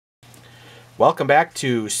Welcome back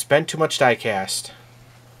to Spent2Much Diecast.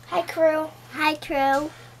 Hi, crew. Hi,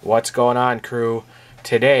 crew. What's going on, crew?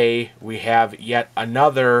 Today we have yet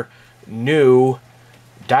another new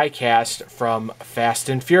diecast from Fast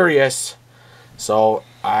and Furious. So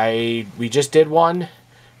we just did one.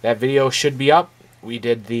 That video should be up. We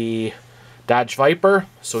did the Dodge Viper.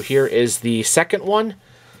 So here is the second one.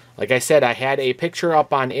 Like I said, I had a picture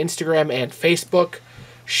up on Instagram and Facebook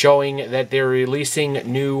showing that they're releasing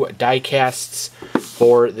new diecasts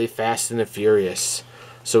for the Fast and the Furious.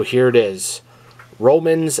 So here it is.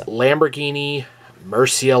 Roman's Lamborghini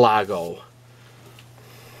Murcielago.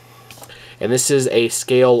 And this is a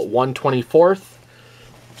scale 1/24.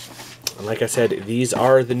 And like I said, these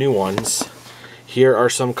are the new ones. Here are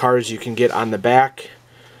some cars you can get on the back.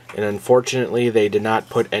 And unfortunately, they did not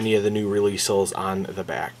put any of the new releases on the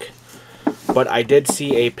back. But I did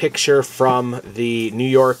see a picture from the New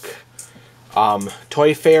York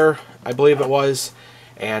Toy Fair, I believe it was.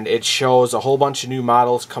 And it shows a whole bunch of new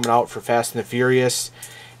models coming out for Fast and the Furious.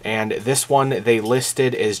 And this one they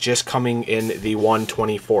listed is just coming in the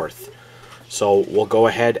 1/24. So we'll go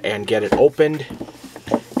ahead and get it opened.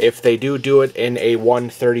 If they do it in a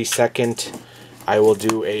 1/32, I will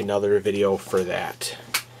do another video for that.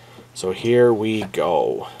 So here we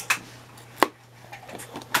go.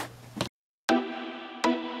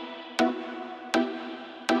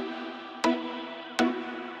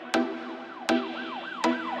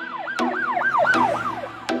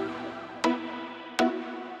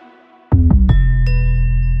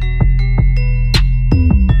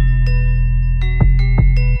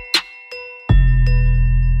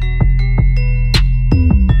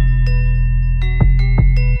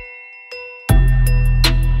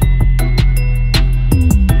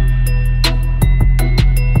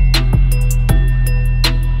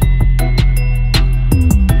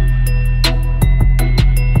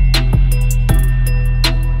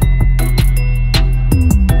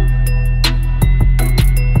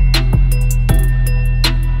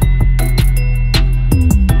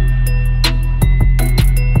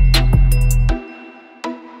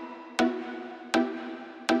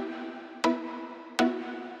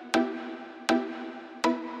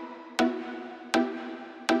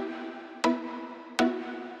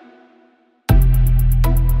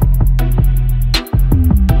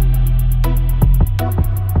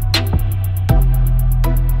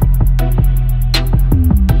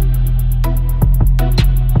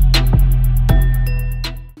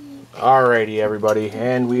 Alrighty, everybody,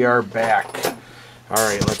 and we are back.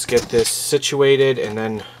 Alright, let's get this situated and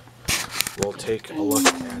then we'll take a look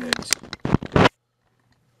at it.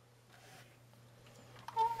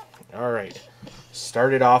 Alright,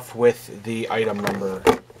 started off with the item number.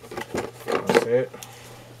 That's it.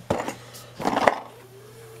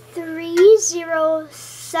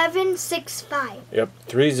 30765. Yep,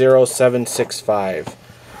 30765.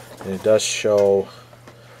 And it does show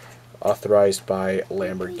authorized by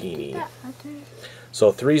Lamborghini.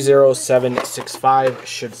 So 30765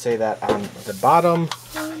 should say that on the bottom.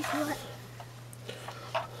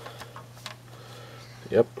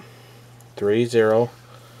 Yep.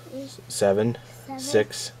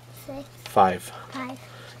 30765.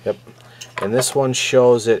 Yep. And this one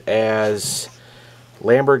shows it as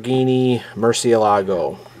Lamborghini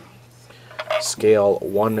Murcielago. Scale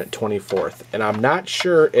 1/24. And I'm not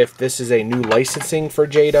sure if this is a new licensing for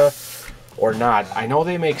Jada or not. I know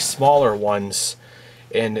they make smaller ones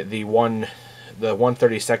in the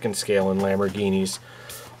 1/32 scale in Lamborghinis,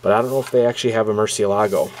 but I don't know if they actually have a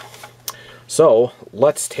Murcielago. So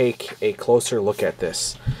let's take a closer look at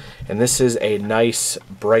this. And this is a nice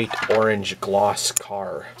bright orange gloss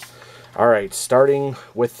car. Alright, starting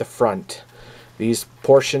with the front. These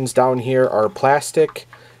portions down here are plastic.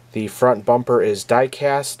 The front bumper is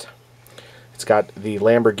diecast. It's got the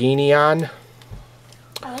Lamborghini on.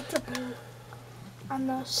 I like the blue on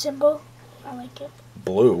the symbol. I like it.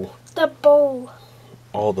 Blue? The bowl.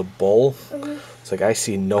 Oh, the bowl? Mm-hmm. It's like I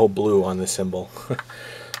see no blue on the symbol.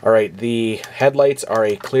 Alright, the headlights are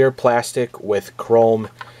a clear plastic with chrome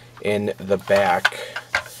in the back.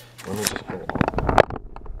 Let me just go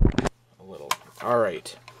a little.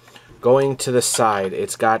 Alright. Going to the side,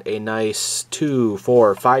 it's got a nice 2,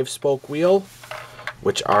 4, 5 spoke wheel,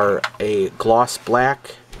 which are a gloss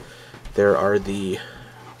black. There are the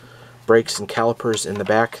brakes and calipers in the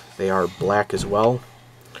back. They are black as well.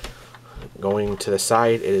 Going to the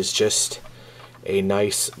side, it is just a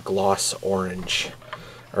nice gloss orange.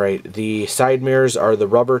 Alright, the side mirrors are the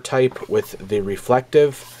rubber type with the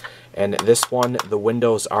reflective, and this one, the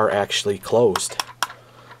windows are actually closed.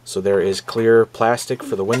 So there is clear plastic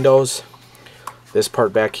for the windows. This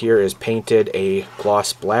part back here is painted a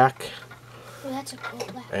gloss black. Oh, that's a cool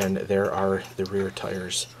lap. And there are the rear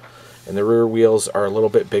tires. And the rear wheels are a little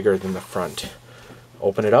bit bigger than the front.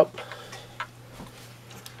 Open it up.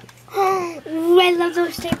 Ooh, I love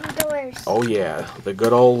those type of doors. Oh yeah, the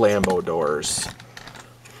good old Lambo doors.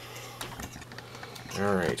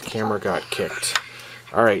 Alright, camera got kicked.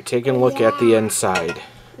 Alright, taking a look at the inside.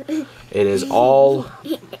 It is all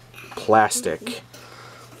plastic.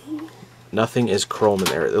 Nothing is chrome in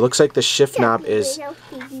there. It looks like the shift knob is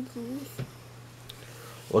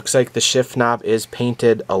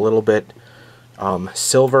painted a little bit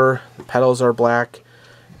silver. The pedals are black.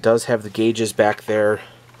 It does have the gauges back there.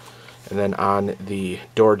 And then on the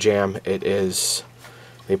door jamb, it is,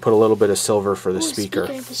 they put a little bit of silver for the speaker.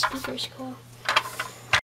 The speaker's cool.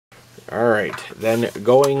 Alright, then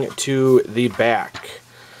going to the back.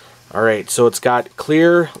 Alright, so it's got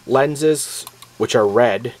clear lenses, which are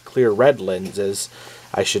red, clear red lenses,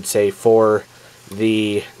 I should say, for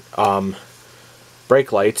the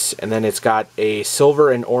brake lights. And then it's got a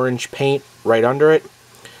silver and orange paint right under it.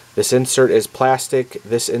 This insert is plastic,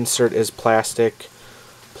 this insert is plastic,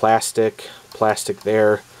 plastic, plastic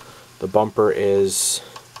there. The bumper is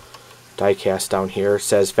diecast down here. It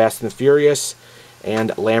says Fast and Furious and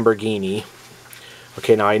Lamborghini.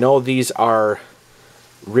 Okay, now I know these are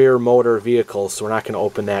rear motor vehicles, so we're not going to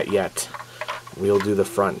open that yet. We'll do the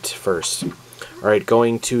front first. Alright,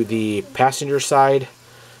 going to the passenger side,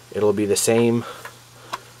 it'll be the same.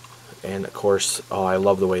 And of course, oh, I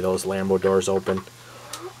love the way those Lambo doors open.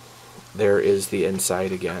 There is the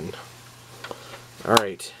inside again.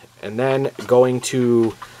 Alright, and then going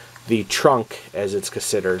to the trunk, as it's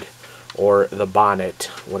considered, or the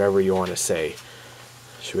bonnet, whatever you want to say.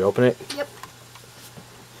 Should we open it? Yep.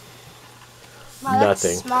 Wow,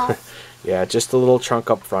 Nothing. That's small. Yeah, just a little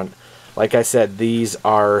trunk up front. Like I said, these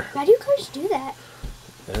are... Why do cars do that?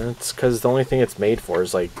 It's because the only thing it's made for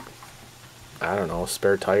is, like, I don't know,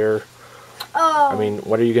 spare tire. Oh. I mean,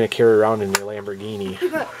 what are you going to carry around in your Lamborghini?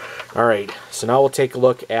 Alright, so now we'll take a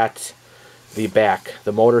look at the back.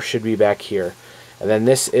 The motor should be back here. And then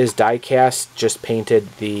this is diecast, just painted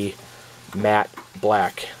the matte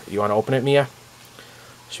black. You want to open it, Mia?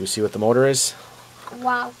 Should we see what the motor is?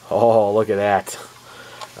 Wow. Oh, look at that.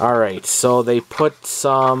 Alright, so they put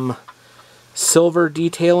some silver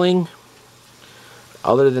detailing.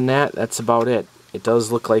 Other than that, that's about it. It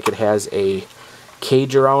does look like it has a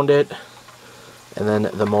cage around it. And then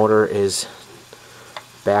the motor is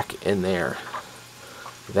back in there.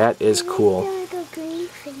 That is cool.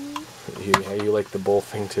 You like the bull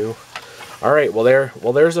thing too? Alright,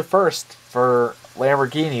 well there's a first for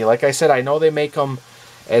Lamborghini. Like I said, I know they make them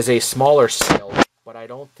as a smaller scale, but I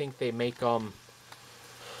don't think they make them...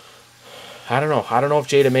 I don't know if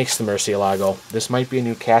Jada makes the Murcielago. This might be a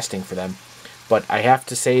new casting for them. But I have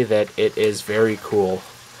to say that it is very cool.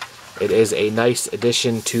 It is a nice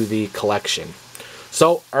addition to the collection.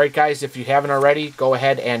 So, alright guys, if you haven't already, go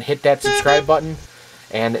ahead and hit that subscribe button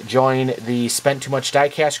and join the Spent Too Much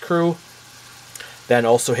Diecast crew. Then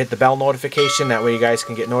also hit the bell notification. That way you guys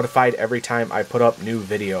can get notified every time I put up new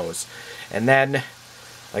videos. And then,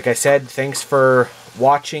 like I said, thanks for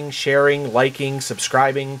watching, sharing, liking,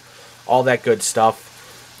 subscribing, all that good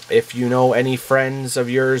stuff. If you know any friends of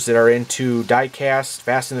yours that are into diecast,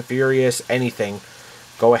 Fast and the Furious, anything,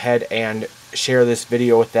 go ahead and share this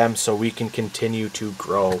video with them so we can continue to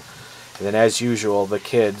grow. And then as usual, the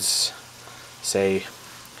kids say,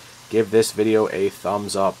 give this video a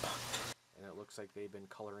thumbs up. And it looks like they've been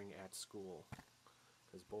coloring at school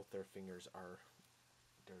because both their fingers are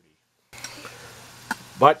dirty.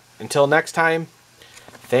 But until next time,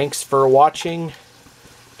 thanks for watching,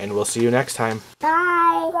 and we'll see you next time.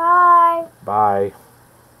 Bye. Bye. Bye.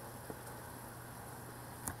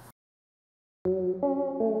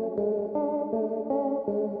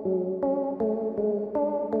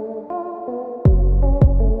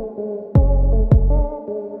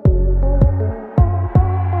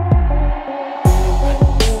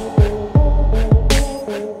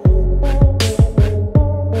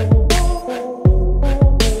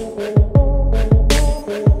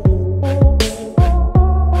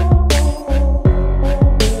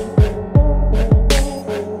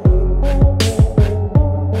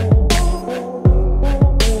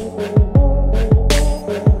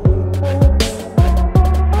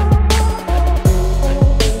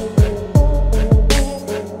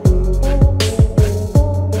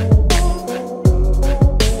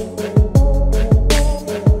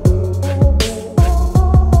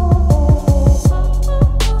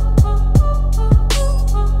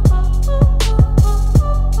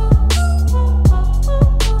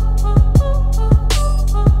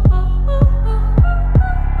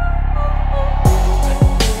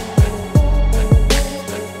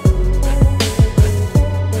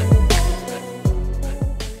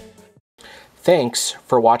 Thanks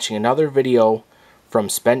for watching another video from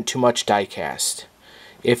Spent2Much Diecast.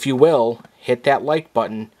 If you will, hit that like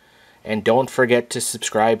button and don't forget to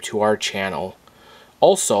subscribe to our channel.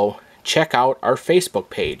 Also, check out our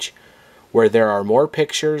Facebook page where there are more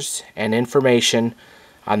pictures and information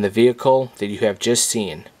on the vehicle that you have just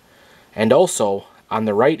seen. And also, on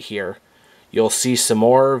the right here, you'll see some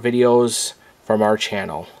more videos from our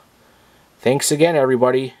channel. Thanks again,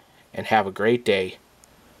 everybody, and have a great day.